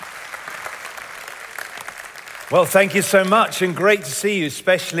Well, thank you so much, and great to see you,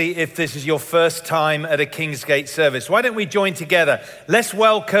 especially if this is your first time at a Kingsgate service. Why don't we join together? Let's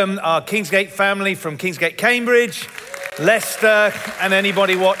welcome our Kingsgate family from Kingsgate Cambridge, Leicester, and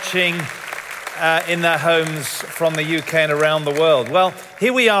anybody watching in their homes from the UK and around the world. Well,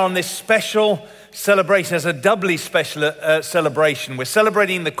 here we are on this special celebration. It's a doubly special celebration. We're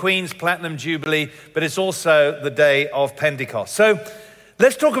celebrating the Queen's Platinum Jubilee, but it's also the day of Pentecost. So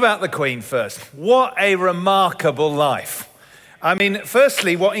let's talk about the Queen first. What a remarkable life. I mean,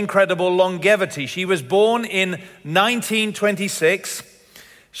 firstly, what incredible longevity. She was born in 1926.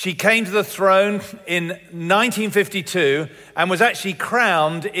 She came to the throne in 1952 and was actually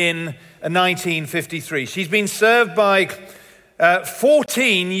crowned in 1953. She's been served by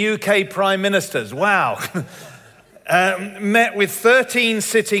 14 UK prime ministers. Wow. Met with 13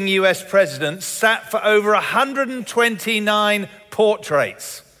 sitting US presidents, sat for over 129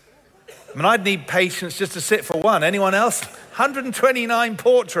 portraits. I mean, I'd need patience just to sit for one. Anyone else? 129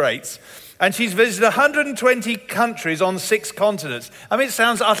 portraits. And she's visited 120 countries on 6 continents. I mean, it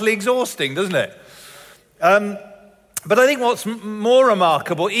sounds utterly exhausting, doesn't it? But I think what's more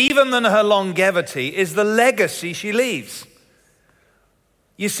remarkable, even than her longevity, is the legacy she leaves.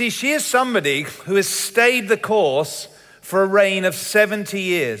 You see, she is somebody who has stayed the course for a reign of 70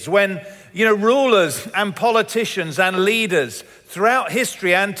 years. When, rulers and politicians and leaders throughout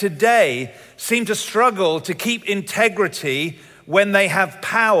history and today seem to struggle to keep integrity when they have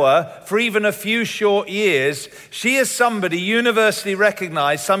power for even a few short years, she is somebody universally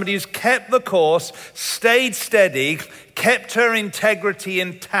recognized, somebody who's kept the course, stayed steady, kept her integrity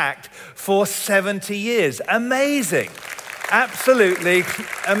intact for 70 years. Amazing. Absolutely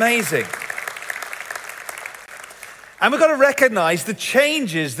amazing. And we've got to recognize the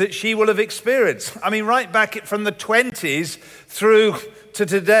changes that she will have experienced. I mean, right back from the 20s through to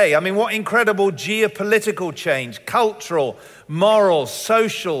today. I mean, what incredible geopolitical change, cultural, moral,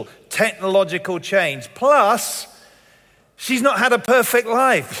 social, technological change. Plus, she's not had a perfect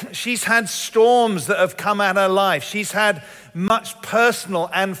life. She's had storms that have come at her life. She's had much personal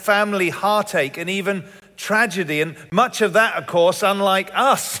and family heartache and even tragedy, and much of that, of course, unlike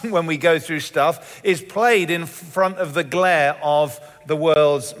us when we go through stuff, is played in front of the glare of the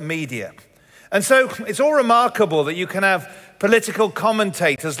world's media. And so it's all remarkable that you can have political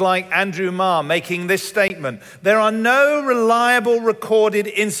commentators like Andrew Marr making this statement: there are no reliable recorded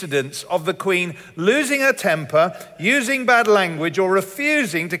incidents of the Queen losing her temper, using bad language, or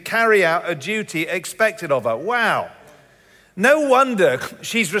refusing to carry out a duty expected of her. Wow. No wonder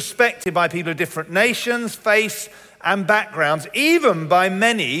she's respected by people of different nations, faiths, and backgrounds, even by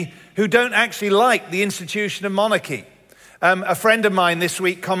many who don't actually like the institution of monarchy. A friend of mine this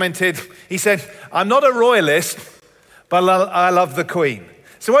week commented, he said, "I'm not a royalist, but I love the Queen."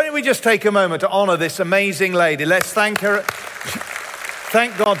 So why don't we just take a moment to honor this amazing lady? Let's thank her.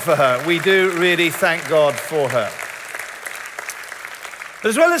 Thank God for her. We do really thank God for her. But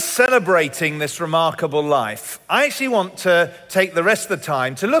as well as celebrating this remarkable life, I actually want to take the rest of the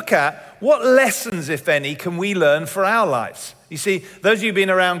time to look at what lessons, if any, can we learn for our lives. You see, those of you who've been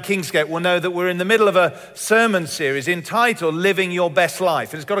around Kingsgate will know that we're in the middle of a sermon series entitled Living Your Best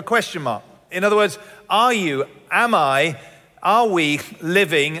Life. And it's got a question mark. In other words, are we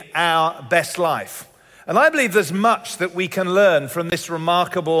living our best life? And I believe there's much that we can learn from this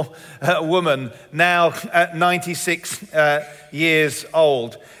remarkable woman, now at 96 years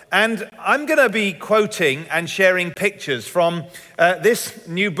old. And I'm going to be quoting and sharing pictures from this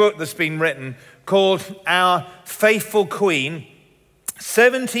new book that's been written called Our Faithful Queen,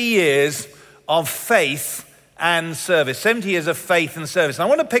 70 Years of Faith and Service. 70 years of faith and service. And I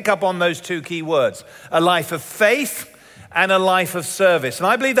want to pick up on those two key words: a life of faith and a life of service. And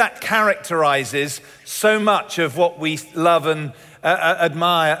I believe that characterizes so much of what we love and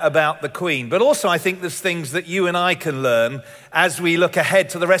admire about the Queen. But also I think there's things that you and I can learn as we look ahead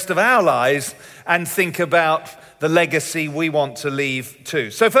to the rest of our lives and think about the legacy we want to leave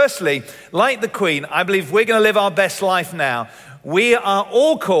too. So firstly, like the Queen, I believe we're going to live our best life now. We are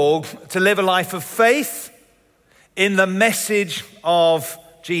all called to live a life of faith in the message of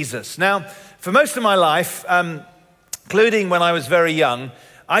Jesus. Now, for most of my life, including when I was very young,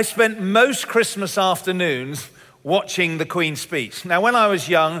 I spent most Christmas afternoons watching the Queen's speech. Now, when I was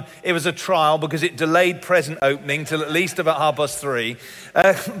young, it was a trial because it delayed present opening till at least about 3:30.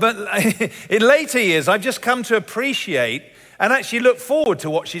 But in later years, I've just come to appreciate and actually look forward to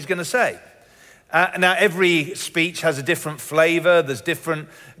what she's going to say. Now, every speech has a different flavor. There's different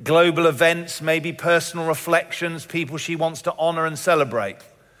global events, maybe personal reflections, people she wants to honor and celebrate.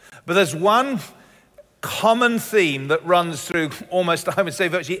 But there's one common theme that runs through almost, I would say,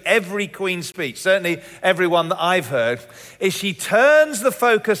 virtually every Queen speech, certainly every one that I've heard, is she turns the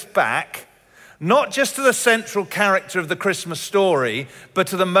focus back, not just to the central character of the Christmas story, but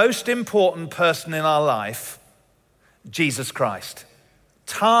to the most important person in our life, Jesus Christ.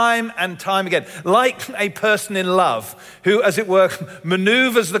 Time and time again, like a person in love who, as it were,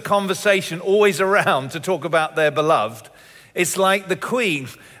 maneuvers the conversation always around to talk about their beloved. It's like the Queen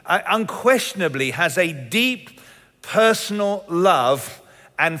unquestionably has a deep personal love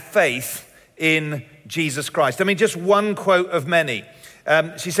and faith in Jesus Christ. I mean, just one quote of many.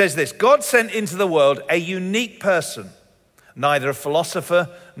 She says this: God sent into the world a unique person, neither a philosopher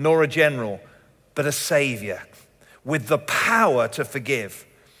nor a general, but a savior with the power to forgive.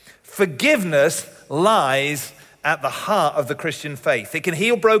 Forgiveness lies at the heart of the Christian faith. It can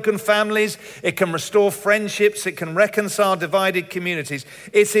heal broken families, it can restore friendships, it can reconcile divided communities.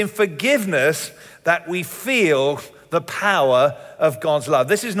 It's in forgiveness that we feel the power of God's love.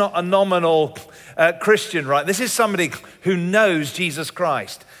 This is not a nominal Christian, right? This is somebody who knows Jesus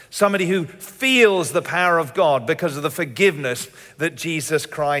Christ, somebody who feels the power of God because of the forgiveness that Jesus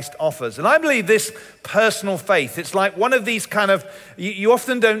Christ offers. And I believe this personal faith, it's like one of these kind of, you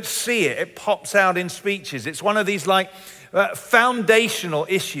often don't see it, it pops out in speeches. It's one of these like foundational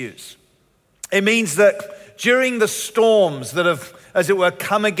issues. It means that during the storms that have, as it were,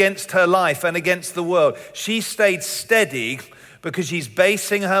 come against her life and against the world, she stayed steady because she's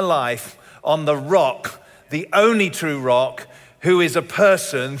basing her life on the rock, the only true rock, who is a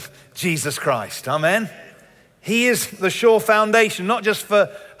person, Jesus Christ. Amen? He is the sure foundation, not just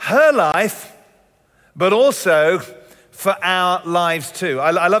for her life, but also for our lives too.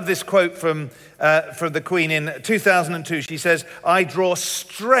 I love this quote from the Queen in 2002. She says, "I draw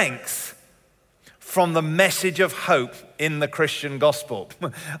strength from the message of hope in the Christian gospel."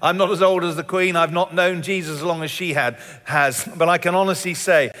 I'm not as old as the Queen. I've not known Jesus as long as she has, but I can honestly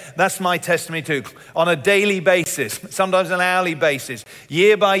say that's my testimony too. On a daily basis, sometimes an hourly basis,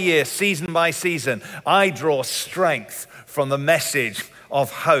 year by year, season by season, I draw strength from the message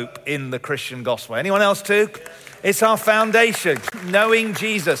of hope in the Christian gospel. Anyone else too? It's our foundation, knowing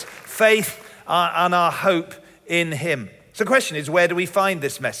Jesus, faith and our hope in him. So the question is, where do we find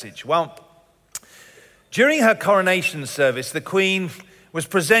this message? Well, during her coronation service, the Queen was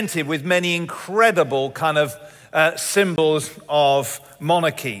presented with many incredible kind of symbols of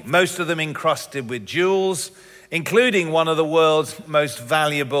monarchy, most of them encrusted with jewels, including one of the world's most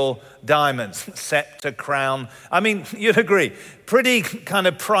valuable diamonds, scepter, crown. I mean, you'd agree, pretty kind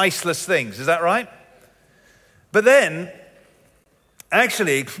of priceless things, is that right? But then,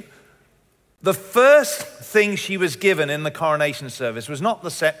 actually, the first thing she was given in the coronation service was not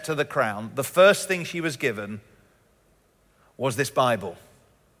the scepter, the crown. The first thing she was given was this Bible.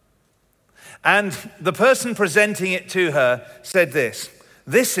 And the person presenting it to her said this: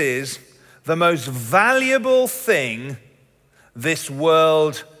 "This is the most valuable thing this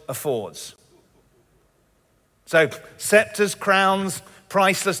world affords." So scepters, crowns,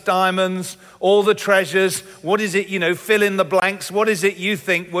 priceless diamonds, all the treasures. What is it, fill in the blanks. What is it you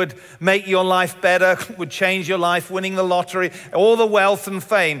think would make your life better, would change your life, winning the lottery, all the wealth and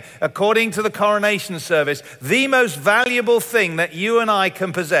fame? According to the coronation service, the most valuable thing that you and I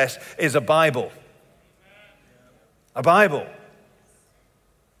can possess is a Bible. A Bible.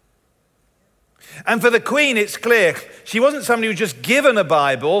 And for the Queen, it's clear, she wasn't somebody who was just given a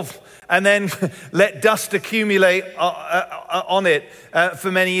Bible and then let dust accumulate on it for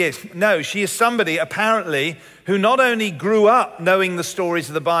many years. No, she is somebody apparently who not only grew up knowing the stories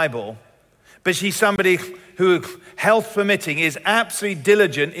of the Bible, but she's somebody who, health permitting, is absolutely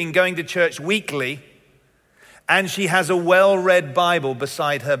diligent in going to church weekly, and she has a well-read Bible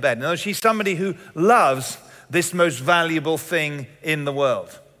beside her bed. Now, she's somebody who loves this most valuable thing in the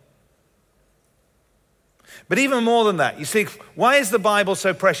world. But even more than that, you see, why is the Bible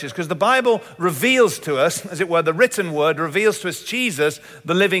so precious? Because the Bible reveals to us, as it were, the written word reveals to us Jesus,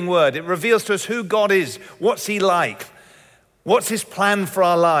 the living word. It reveals to us who God is, what's he like, what's his plan for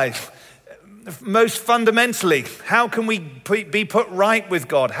our lives. Most fundamentally, how can we be put right with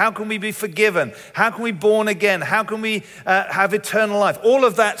God? How can we be forgiven? How can we be born again? How can we have eternal life? All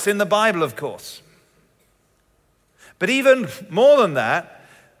of that's in the Bible, of course. But even more than that,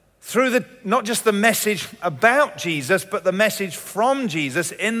 through not just the message about Jesus, but the message from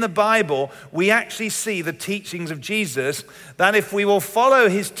Jesus in the Bible, we actually see the teachings of Jesus, that if we will follow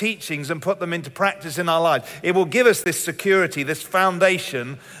his teachings and put them into practice in our lives, it will give us this security, this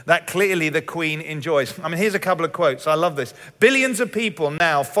foundation that clearly the Queen enjoys. I mean, here's a couple of quotes. I love this. "Billions of people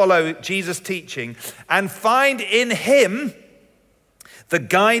now follow Jesus' teaching and find in him the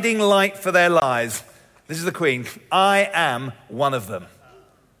guiding light for their lives This is the Queen. I am one of them.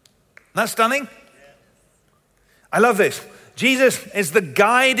 Isn't that stunning? I love this. Jesus is the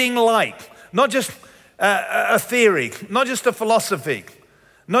guiding light, not just a theory, not just a philosophy,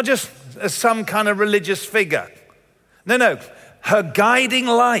 not just some kind of religious figure. No, her guiding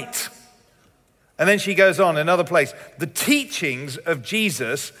light. And then she goes on, another place. The teachings of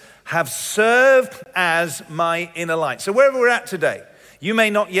Jesus have served as my inner light. So wherever we're at today, you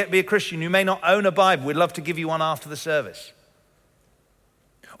may not yet be a Christian. You may not own a Bible. We'd love to give you one after the service.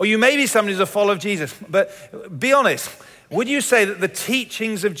 Or you may be somebody who's a follower of Jesus. But be honest, would you say that the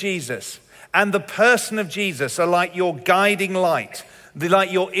teachings of Jesus and the person of Jesus are like your guiding light? They're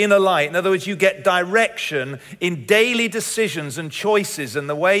like your inner light. In other words, you get direction in daily decisions and choices and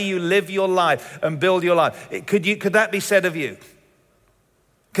the way you live your life and build your life. Could that be said of you?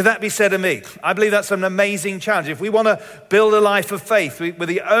 Could that be said of me? I believe that's an amazing challenge. If we want to build a life of faith, where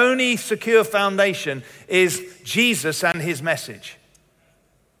the only secure foundation is Jesus and his message.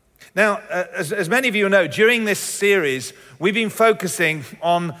 Now, as many of you know, during this series, we've been focusing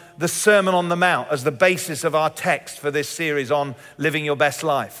on the Sermon on the Mount as the basis of our text for this series on living your best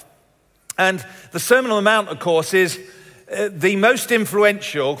life. And the Sermon on the Mount, of course, is the most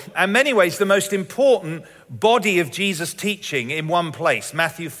influential and in many ways the most important body of Jesus' teaching in one place,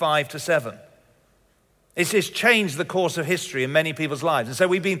 Matthew 5-7. It's changed the course of history in many people's lives. And so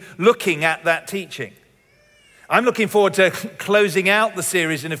we've been looking at that teaching. I'm looking forward to closing out the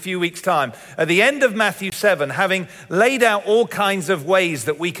series in a few weeks' time. At the end of Matthew 7, having laid out all kinds of ways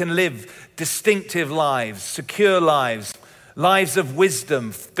that we can live distinctive lives, secure lives, lives of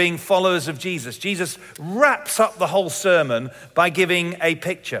wisdom, being followers of Jesus. Jesus wraps up the whole sermon by giving a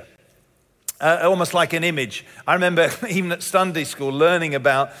picture, almost like an image. I remember even at Sunday school learning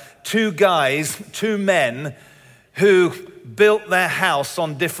about two men who built their house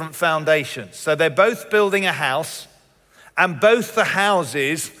on different foundations. So they're both building a house, and both the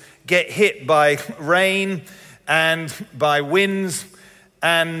houses get hit by rain and by winds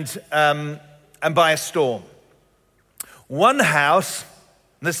and by a storm. One house,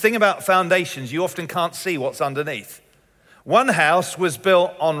 and this thing about foundations, you often can't see what's underneath. One house was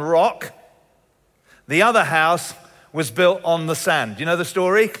built on rock. The other house was built on the sand. Do you know the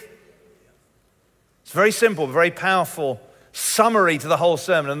story? It's very simple, very powerful summary to the whole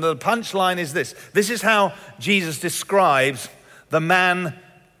sermon. And the punchline is this. This is how Jesus describes the man,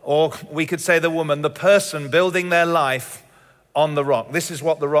 or we could say the woman, the person building their life on the rock. This is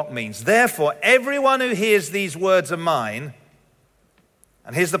what the rock means. Therefore, everyone who hears these words of mine,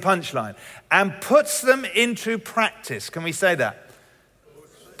 and here's the punchline, and puts them into practice. Can we say that?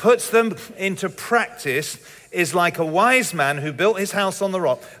 Puts them into practice is like a wise man who built his house on the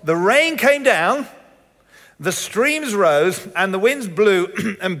rock. The rain came down, the streams rose, and the winds blew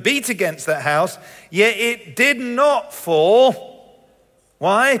and beat against that house, yet it did not fall.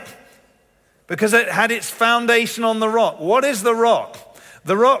 Why? Because it had its foundation on the rock. What is the rock?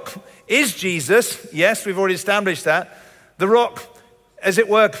 The rock is Jesus. Yes, we've already established that. The rock, as it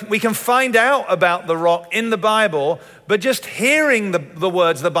were, we can find out about the rock in the Bible, but just hearing the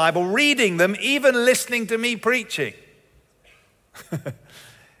words of the Bible, reading them, even listening to me preaching,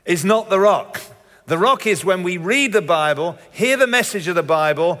 is not the rock. The rock is when we read the Bible, hear the message of the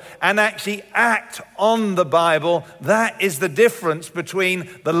Bible, and actually act on the Bible. That is the difference between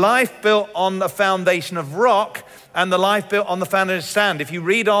the life built on the foundation of rock and the life built on the foundation of sand. If you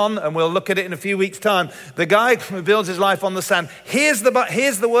read on, and we'll look at it in a few weeks' time, the guy who builds his life on the sand, here's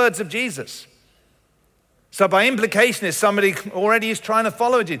the words of Jesus. So by implication is somebody already is trying to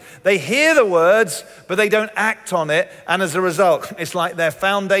follow Jesus. They hear the words, but they don't act on it. And as a result, it's like their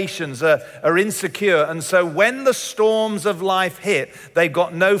foundations are insecure. And so when the storms of life hit, they've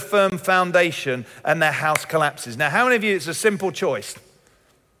got no firm foundation and their house collapses. Now, how many of you, it's a simple choice?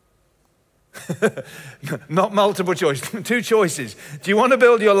 Not multiple choice, two choices. Do you want to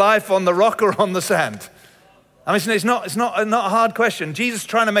build your life on the rock or on the sand? I mean, it's not a hard question. Jesus is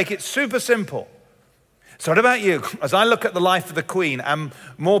trying to make it super simple. So what about you? As I look at the life of the Queen, and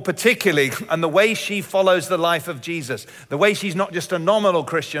more particularly, and the way she follows the life of Jesus, the way she's not just a nominal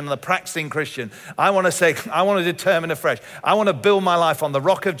Christian, a practicing Christian, I want to determine afresh. I want to build my life on the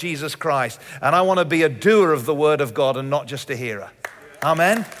rock of Jesus Christ, and I want to be a doer of the word of God and not just a hearer.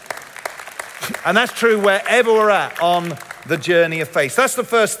 Amen? And that's true wherever we're at on the journey of faith. That's the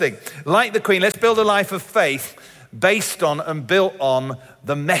first thing. Like the Queen, let's build a life of faith based on and built on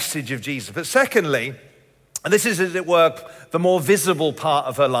the message of Jesus. But secondly, and this is, as it were, the more visible part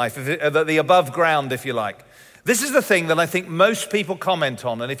of her life, the above ground, if you like. This is the thing that I think most people comment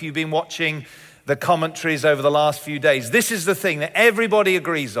on. And if you've been watching the commentaries over the last few days, this is the thing that everybody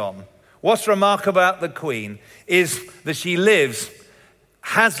agrees on. What's remarkable about the Queen is that she lives,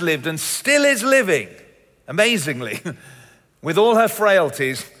 has lived, and still is living, amazingly, with all her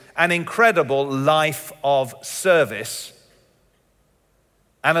frailties, an incredible life of service.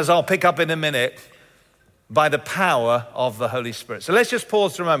 And as I'll pick up in a minute, by the power of the Holy Spirit. So let's just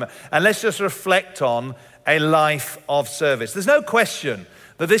pause for a moment and let's just reflect on a life of service. There's no question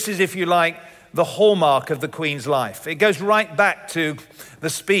that this is, if you like, the hallmark of the Queen's life. It goes right back to the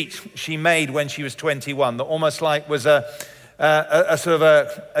speech she made when she was 21, that almost like was a sort of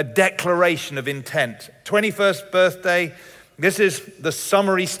a declaration of intent. 21st birthday, this is the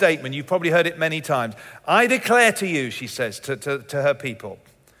summary statement. You've probably heard it many times. I declare to you, she says to her people,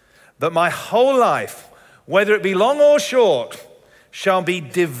 that my whole life, whether it be long or short, shall be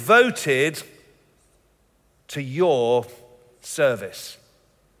devoted to your service.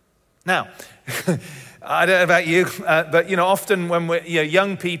 Now, I don't know about you, but often when we're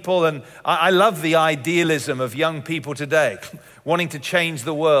young people, and I love the idealism of young people today, wanting to change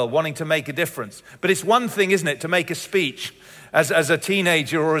the world, wanting to make a difference. But it's one thing, isn't it, to make a speech as a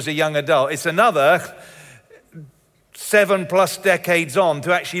teenager or as a young adult. It's another 7+ decades on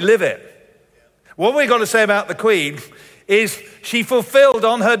to actually live it. What we've got to say about the Queen is she fulfilled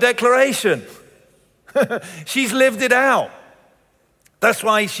on her declaration. She's lived it out. That's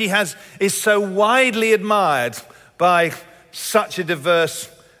why she is so widely admired by such a diverse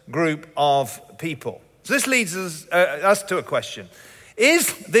group of people. So this leads us to a question.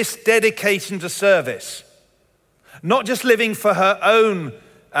 Is this dedication to service not just living for her own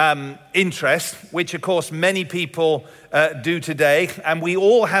interest, which of course many people do today, and we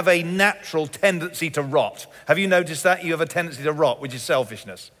all have a natural tendency to rot. Have you noticed that? You have a tendency to rot, which is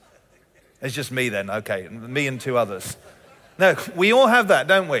selfishness. It's just me then, okay, me and 2 others. No, we all have that,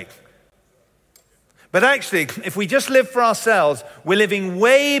 don't we? But actually, if we just live for ourselves, we're living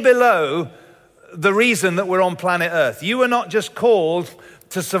way below the reason that we're on planet Earth. You were not just called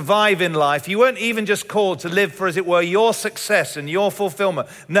to survive in life. You weren't even just called to live for, as it were, your success and your fulfillment.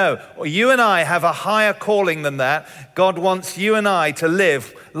 No, you and I have a higher calling than that. God wants you and I to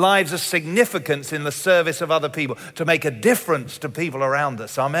live lives of significance in the service of other people, to make a difference to people around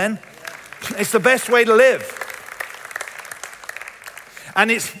us. Amen? It's the best way to live. And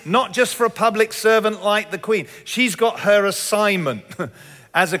it's not just for a public servant like the Queen. She's got her assignment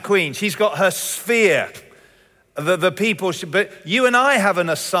as a queen. She's got her sphere. The people should, but you and I have an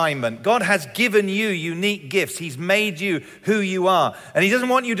assignment. God has given you unique gifts. He's made you who you are. And he doesn't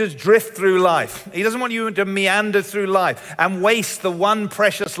want you to drift through life. He doesn't want you to meander through life and waste the one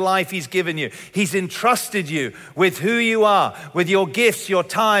precious life he's given you. He's entrusted you with who you are, with your gifts, your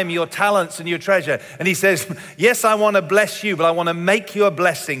time, your talents, and your treasure. And he says, yes, I want to bless you, but I want to make you a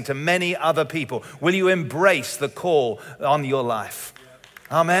blessing to many other people. Will you embrace the call on your life?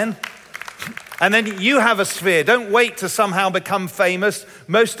 Amen. And then you have a sphere. Don't wait to somehow become famous.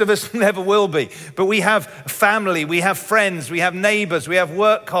 Most of us never will be. But we have family, we have friends, we have neighbors, we have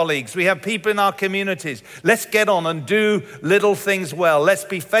work colleagues, we have people in our communities. Let's get on and do little things well. Let's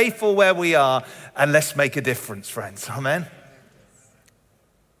be faithful where we are, and let's make a difference, friends. Amen.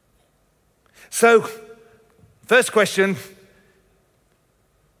 So, first question,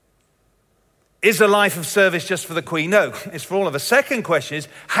 is a life of service just for the Queen? No, it's for all of us. Second question is,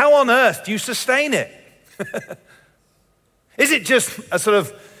 how on earth do you sustain it? Is it just a sort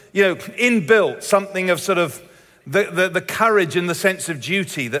of, inbuilt, something of sort of the courage and the sense of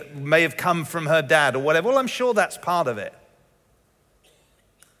duty that may have come from her dad or whatever? Well, I'm sure that's part of it.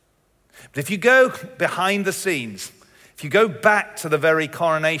 But if you go behind the scenes, if you go back to the very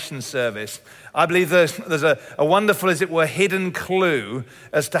coronation service, I believe there's a wonderful, as it were, hidden clue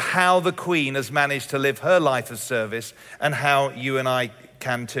as to how the Queen has managed to live her life of service and how you and I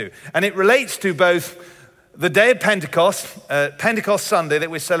can too. And it relates to both the day of Pentecost, Pentecost Sunday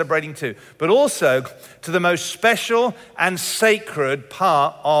that we're celebrating too, but also to the most special and sacred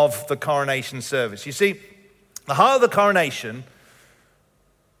part of the coronation service. You see, the heart of the coronation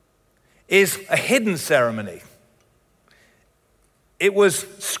is a hidden ceremony. It was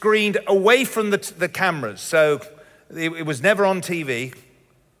screened away from the cameras, so it was never on TV.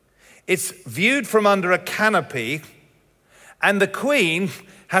 It's viewed from under a canopy, and the Queen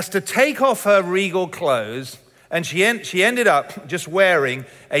has to take off her regal clothes, and she ended up just wearing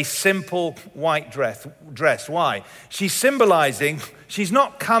a simple white dress. Why? She's symbolizing she's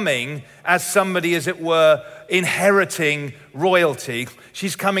not coming as somebody, as it were, inheriting royalty.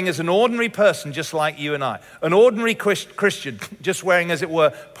 She's coming as an ordinary person just like you and I. An ordinary Christian, just wearing, as it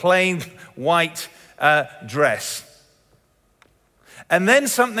were, plain white dress. And then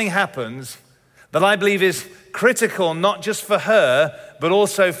something happens that I believe is critical not just for her, but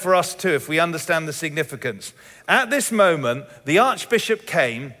also for us too, if we understand the significance. At this moment, the archbishop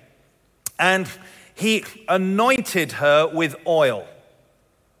came and he anointed her with oil.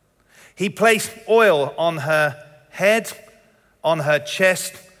 He placed oil on her head, on her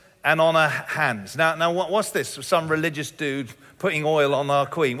chest, and on her hands. Now, what's this? Some religious dude putting oil on our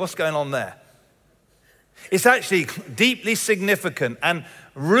queen. What's going on there? It's actually deeply significant and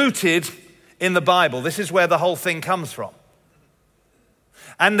rooted in the Bible. This is where the whole thing comes from.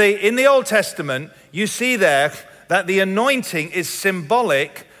 And in the Old Testament, you see there that the anointing is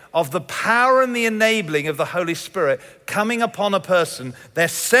symbolic of the power and the enabling of the Holy Spirit coming upon a person. They're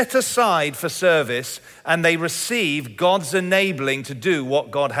set aside for service and they receive God's enabling to do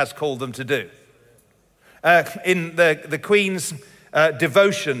what God has called them to do. In the Queen's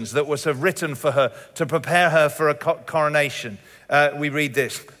devotions that were sort of written for her to prepare her for a coronation, we read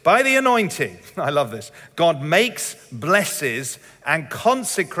this: by the anointing, I love this, God makes, blesses, and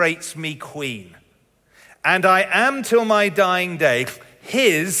consecrates me queen. And I am till my dying day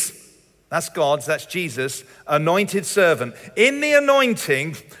his, that's God's, that's Jesus, anointed servant. In the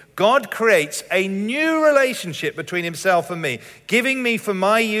anointing, God creates a new relationship between himself and me, giving me for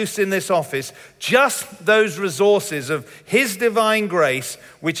my use in this office just those resources of his divine grace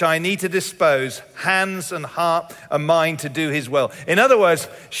which I need to dispose, hands and heart and mind to do his will. In other words,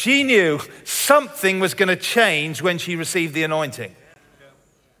 she knew something was going to change when she received the anointing.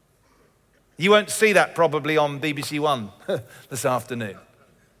 You won't see that probably on BBC One this afternoon.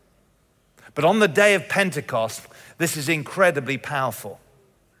 But on the day of Pentecost, this is incredibly powerful.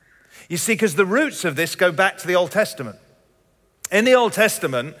 You see, because the roots of this go back to the Old Testament. In the Old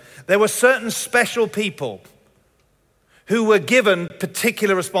Testament, there were certain special people who were given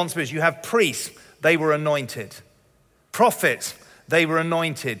particular responsibilities. You have priests, they were anointed. Prophets, they were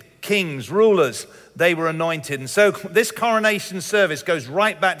anointed. Kings, rulers, they were anointed. And so this coronation service goes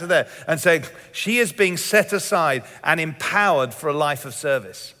right back to there and saying she is being set aside and empowered for a life of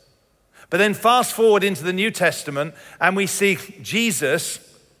service. But then fast forward into the New Testament and we see Jesus,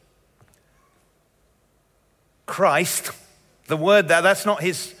 Christ, the word that's not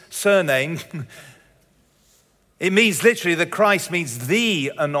his surname. It means literally that Christ means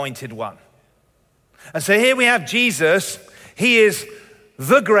the anointed one. And so here we have Jesus. He is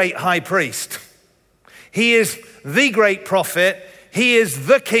the great high priest. He is the great prophet. He is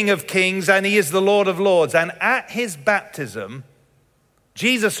the King of kings and he is the Lord of lords. And at his baptism,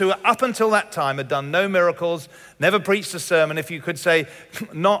 Jesus, who up until that time had done no miracles, never preached a sermon, if you could say,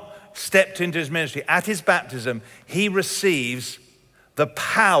 not stepped into his ministry, at his baptism, he receives the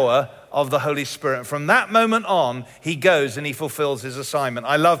power of the Holy Spirit. And from that moment on, he goes and he fulfills his assignment.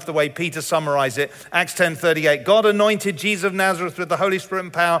 I love the way Peter summarized it. Acts 10:38. God anointed Jesus of Nazareth with the Holy Spirit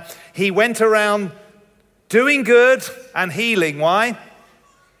and power. He went around doing good and healing. Why?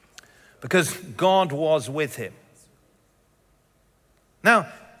 Because God was with him. Now,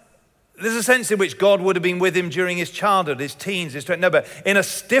 there's a sense in which God would have been with him during his childhood, his teens, his 20s. No, but in a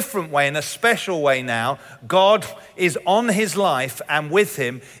different way, in a special way now, God is on his life and with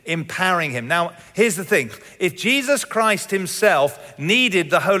him, empowering him. Now, here's the thing. If Jesus Christ himself needed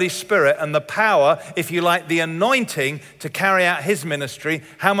the Holy Spirit and the power, if you like, the anointing to carry out his ministry,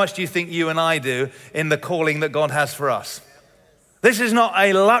 how much do you think you and I do in the calling that God has for us? This is not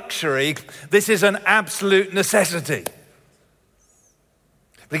a luxury. This is an absolute necessity.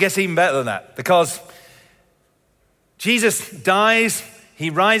 But it gets even better than that, because Jesus dies, he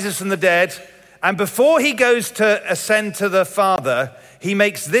rises from the dead, and before he goes to ascend to the Father, he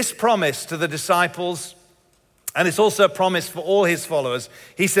makes this promise to the disciples, and it's also a promise for all his followers.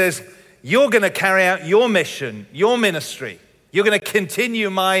 He says, you're going to carry out your mission, your ministry. You're going to continue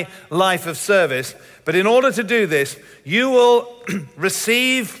my life of service, but in order to do this, you will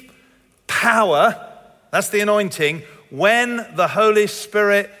receive power, that's the anointing, when the Holy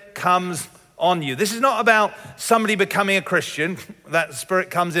Spirit comes on you. This is not about somebody becoming a Christian, that Spirit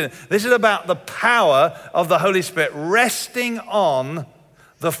comes in. This is about the power of the Holy Spirit resting on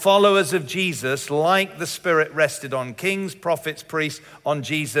the followers of Jesus like the Spirit rested on kings, prophets, priests, on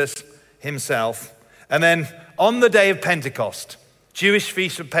Jesus himself. And then on the day of Pentecost, Jewish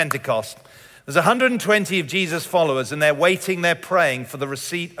feast of Pentecost, there's 120 of Jesus' followers and they're waiting, they're praying for the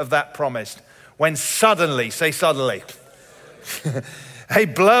receipt of that promise. When suddenly, say suddenly, a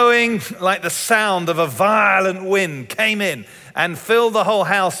blowing like the sound of a violent wind came in and filled the whole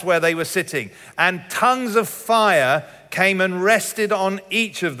house where they were sitting. And tongues of fire came and rested on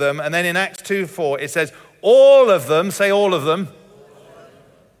each of them. And then in Acts 2:4, it says, all of them, say all of them.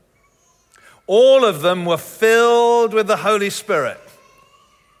 All of them were filled with the Holy Spirit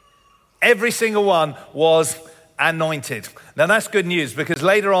Every single one was anointed. Now that's good news, because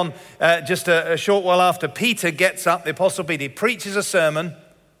later on, just a short while after, Peter gets up, the Apostle Peter, he preaches a sermon,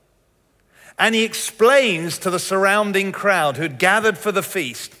 and he explains to the surrounding crowd who'd gathered for the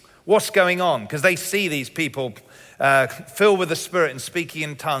feast what's going on, because they see these people filled with the Spirit and speaking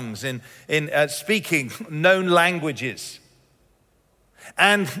in tongues, in speaking known languages.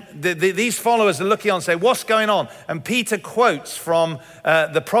 And these followers are looking on and say, what's going on? And Peter quotes from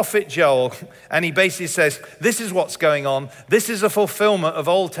the prophet Joel, and he basically says, this is what's going on. This is a fulfillment of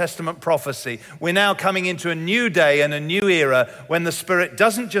Old Testament prophecy. We're now coming into a new day and a new era when the Spirit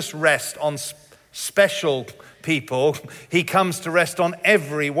doesn't just rest on special people. He comes to rest on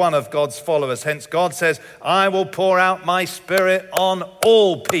every one of God's followers. Hence God says, I will pour out my Spirit on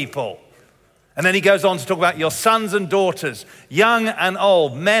all people. And then he goes on to talk about your sons and daughters, young and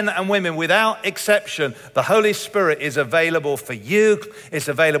old, men and women, without exception. The Holy Spirit is available for you. It's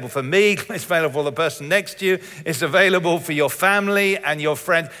available for me. It's available for the person next to you. It's available for your family and your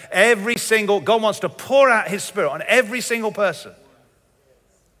friends. God wants to pour out his Spirit on every single person.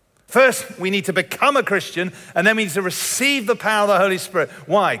 First, we need to become a Christian, and then we need to receive the power of the Holy Spirit.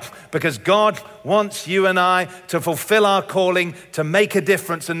 Why? Because God wants you and I to fulfill our calling, to make a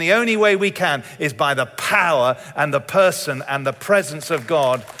difference, and the only way we can is by the power and the person and the presence of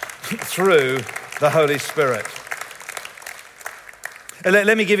God through the Holy Spirit.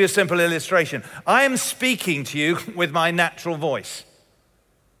 Let me give you a simple illustration. I am speaking to you with my natural voice.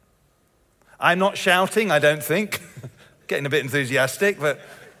 I'm not shouting, I don't think. Getting a bit enthusiastic, but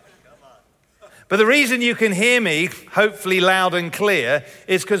the reason you can hear me, hopefully loud and clear,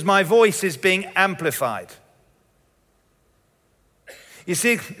 is because my voice is being amplified. You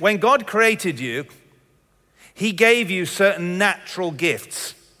see, when God created you, he gave you certain natural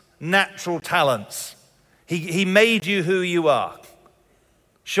gifts, natural talents. He made you who you are.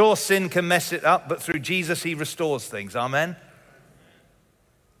 Sure, sin can mess it up, but through Jesus, he restores things. Amen?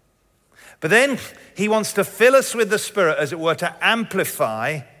 But then he wants to fill us with the Spirit, as it were, to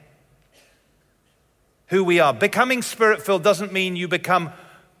amplify who we are. Becoming Spirit-filled doesn't mean you become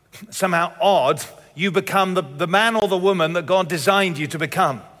somehow odd. You become the man or the woman that God designed you to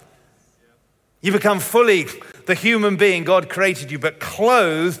become. You become fully the human being God created you, but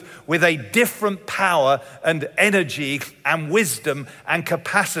clothed with a different power and energy and wisdom and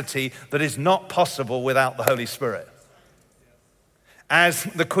capacity that is not possible without the Holy Spirit. As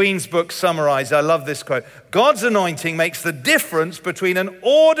the Queen's book summarized, I love this quote, God's anointing makes the difference between an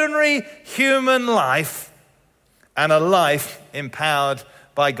ordinary human life and a life empowered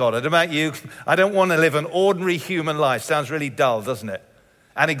by God. I don't know about you, I don't want to live an ordinary human life. Sounds really dull, doesn't it?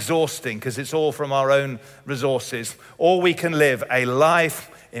 And exhausting, because it's all from our own resources. Or we can live a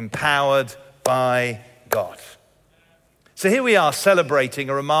life empowered by God. So here we are celebrating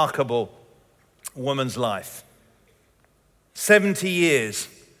a remarkable woman's life. 70 years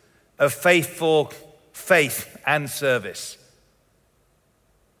of faithful faith and service.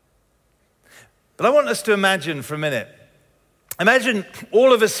 But I want us to imagine for a minute. Imagine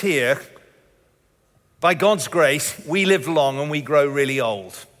all of us here, by God's grace, we live long and we grow really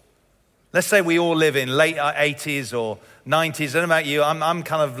old. Let's say we all live in late 80s or 90s. I don't know about you, I'm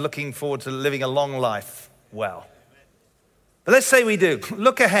kind of looking forward to living a long life well. But let's say we do.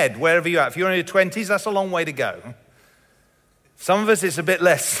 Look ahead, wherever you're at. If you're in your 20s, that's a long way to go. Some of us, it's a bit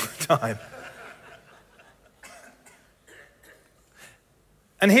less time.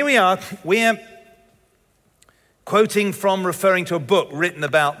 And here we are. We're quoting from, referring to a book written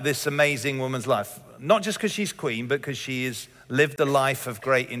about this amazing woman's life. Not just because she's queen, but because she has lived a life of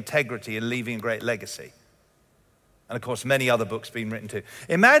great integrity and leaving a great legacy. And of course, many other books being written too.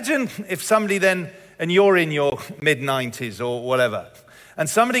 Imagine if somebody then, and you're in your mid-90s or whatever, and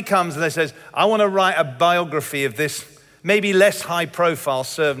somebody comes and they says, I want to write a biography of this maybe less high-profile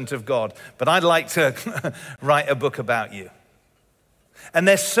servant of God, but I'd like to write a book about you. And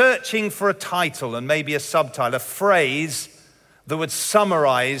they're searching for a title and maybe a subtitle, a phrase that would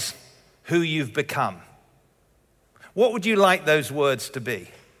summarize who you've become. What would you like those words to be?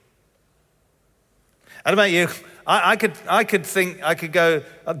 I don't know about you. I could go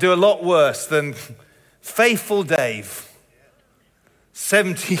do a lot worse than Faithful Dave.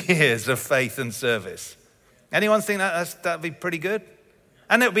 70 years of faith and service. Anyone think that'd be pretty good?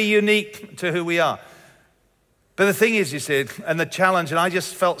 And it'll be unique to who we are. But the thing is, you see, and the challenge, and I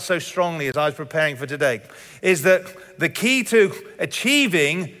just felt so strongly as I was preparing for today, is that the key to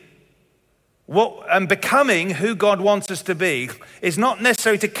achieving and becoming who God wants us to be is not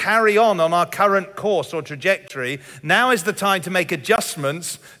necessarily to carry on our current course or trajectory. Now is the time to make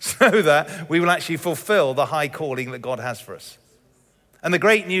adjustments so that we will actually fulfill the high calling that God has for us. And the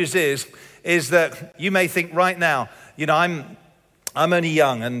great news is that you may think right now, I'm only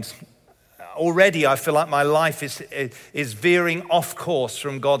young, and already I feel like my life is veering off course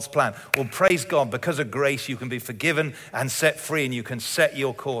from God's plan. Well, praise God, because of grace, you can be forgiven and set free, and you can set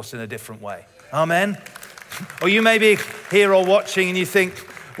your course in a different way. Amen? Or you may be here or watching and you think,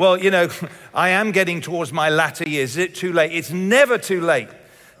 well, I am getting towards my latter years. Is it too late? It's never too late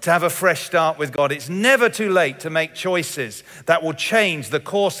to have a fresh start with God. It's never too late to make choices that will change the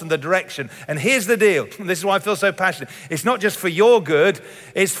course and the direction. And here's the deal. This is why I feel so passionate. It's not just for your good.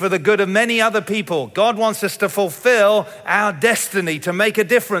 It's for the good of many other people. God wants us to fulfill our destiny, to make a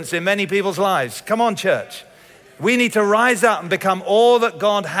difference in many people's lives. Come on, church. We need to rise up and become all that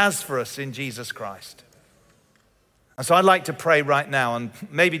God has for us in Jesus Christ. And so I'd like to pray right now, and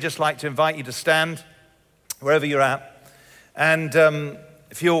maybe just like to invite you to stand wherever you're at. And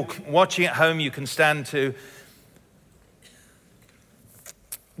if you're watching at home, you can stand too.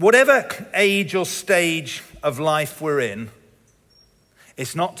 Whatever age or stage of life we're in,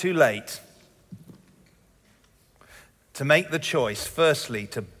 it's not too late to make the choice, firstly,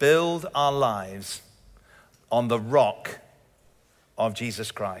 to build our lives on the rock of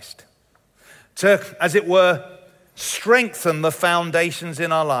Jesus Christ. To, as it were, strengthen the foundations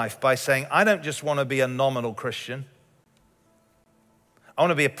in our life by saying, I don't just want to be a nominal Christian. I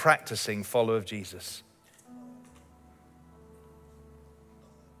want to be a practicing follower of Jesus.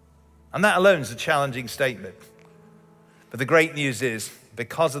 And that alone is a challenging statement. But the great news is,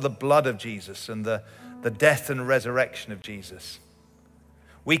 because of the blood of Jesus and the death and resurrection of Jesus,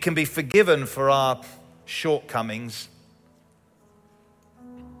 we can be forgiven for our shortcomings.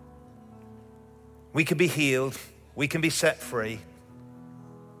 We can be healed. We can be set free.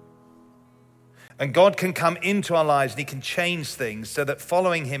 And God can come into our lives and he can change things so that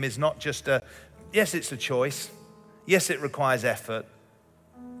following him is not just yes, it's a choice. Yes, it requires effort.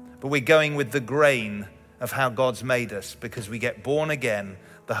 But we're going with the grain of how God's made us because we get born again.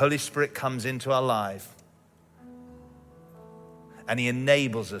 The Holy Spirit comes into our life and he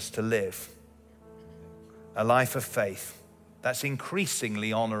enables us to live a life of faith that's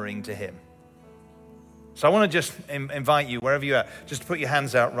increasingly honoring to him. So I want to just invite you, wherever you're at, just to put your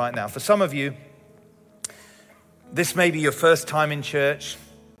hands out right now. For some of you, this may be your first time in church.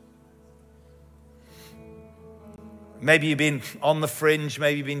 Maybe you've been on the fringe.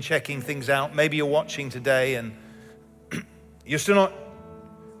 Maybe you've been checking things out. Maybe you're watching today and you're still not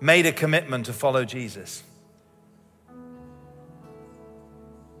made a commitment to follow Jesus.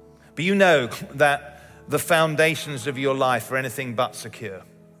 But you know that the foundations of your life are anything but secure.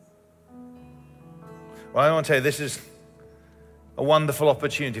 Well, I want to tell you, this is a wonderful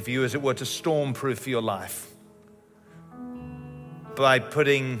opportunity for you, as it were, to storm-proof your life by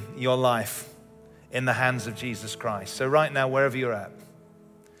putting your life in the hands of Jesus Christ. So right now, wherever you're at,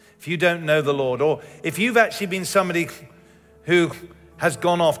 if you don't know the Lord, or if you've actually been somebody who has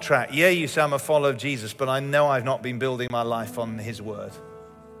gone off track, yeah, you say I'm a follower of Jesus, but I know I've not been building my life on his word.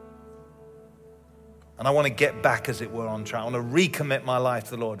 And I want to get back, as it were, on track. I want to recommit my life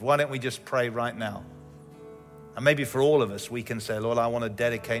to the Lord. Why don't we just pray right now? And maybe for all of us, we can say, Lord, I want to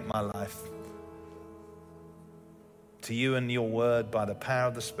dedicate my life to you and your word by the power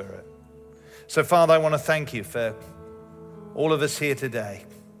of the Spirit. So, Father, I want to thank you for all of us here today.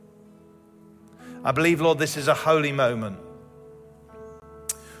 I believe, Lord, this is a holy moment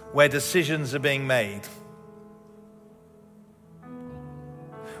where decisions are being made,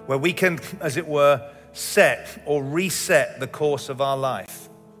 where we can, as it were, set or reset the course of our life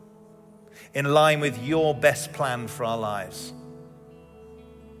in line with your best plan for our lives.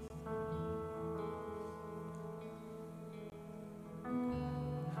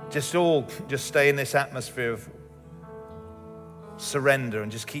 Just stay in this atmosphere of surrender and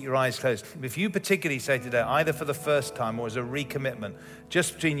just keep your eyes closed. If you particularly say today, either for the first time or as a recommitment,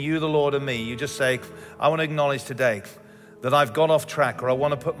 just between you, the Lord, and me, you just say, I want to acknowledge today that I've gone off track, or I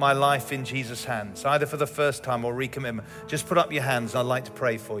want to put my life in Jesus' hands, either for the first time or recommitment. Just put up your hands and I'd like to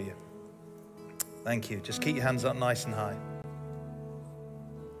pray for you. Thank you. Just keep your hands up nice and high.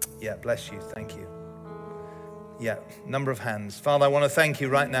 Yeah, bless you. Thank you. Yeah, number of hands. Father, I want to thank you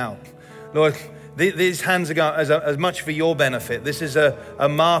right now. Lord, these hands are going as much for your benefit. This is a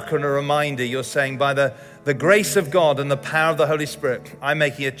marker and a reminder. You're saying by the grace of God and the power of the Holy Spirit, I'm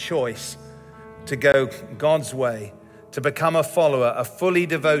making a choice to go God's way, to become a follower, a fully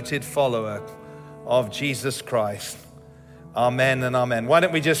devoted follower of Jesus Christ. Amen and amen. Why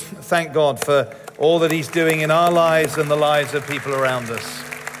don't we just thank God for all that he's doing in our lives and the lives of people around us.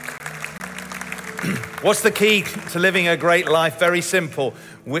 What's the key to living a great life? Very simple.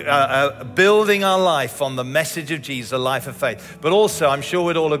 building our life on the message of Jesus, a life of faith. But also, I'm sure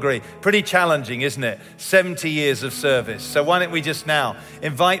we'd all agree, pretty challenging, isn't it? 70 years of service. So why don't we just now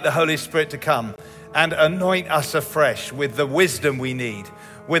invite the Holy Spirit to come and anoint us afresh with the wisdom we need,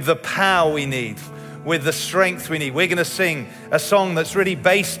 with the power we need, with the strength we need. We're going to sing a song that's really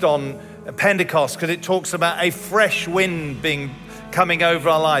based on Pentecost because it talks about a fresh wind coming over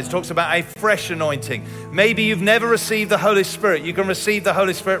our lives. It talks about a fresh anointing. Maybe you've never received the Holy Spirit. You can receive the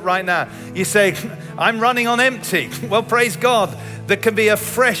Holy Spirit right now. You say, I'm running on empty. Well, praise God. There can be a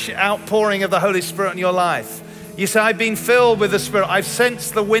fresh outpouring of the Holy Spirit in your life. You say, I've been filled with the Spirit. I've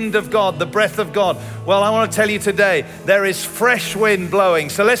sensed the wind of God, the breath of God. Well, I want to tell you today, there is fresh wind blowing.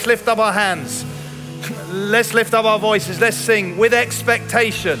 So let's lift up our hands. Let's lift up our voices. Let's sing with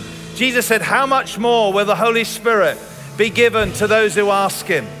expectation. Jesus said, how much more will the Holy Spirit be given to those who ask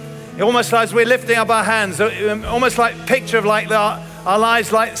him? Almost like we're lifting up our hands, almost like picture of like our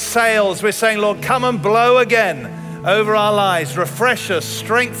lives like sails. We're saying, Lord, come and blow again over our lives. Refresh us,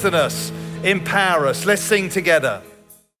 strengthen us, empower us. Let's sing together.